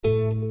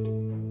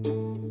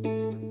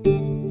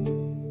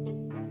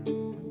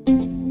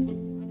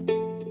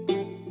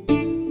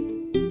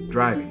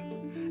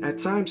Driving, at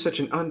times such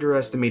an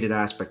underestimated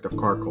aspect of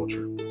car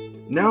culture.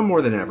 Now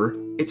more than ever,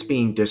 it's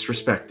being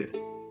disrespected.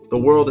 The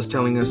world is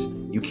telling us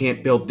you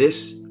can't build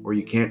this or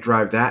you can't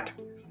drive that.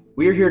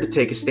 We are here to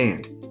take a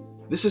stand.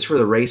 This is for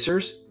the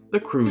racers, the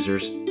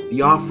cruisers,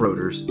 the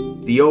off-roaders,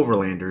 the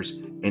overlanders,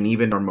 and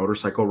even our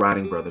motorcycle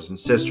riding brothers and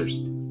sisters.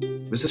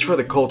 This is for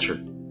the culture.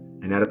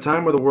 And at a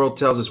time where the world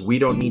tells us we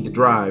don't need to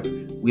drive,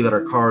 we let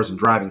our cars and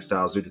driving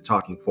styles do the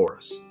talking for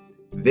us.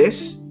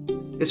 This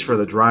is for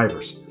the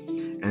drivers.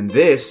 And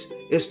this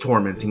is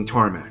Tormenting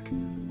Tarmac,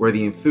 where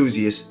the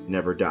enthusiasts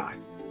never die.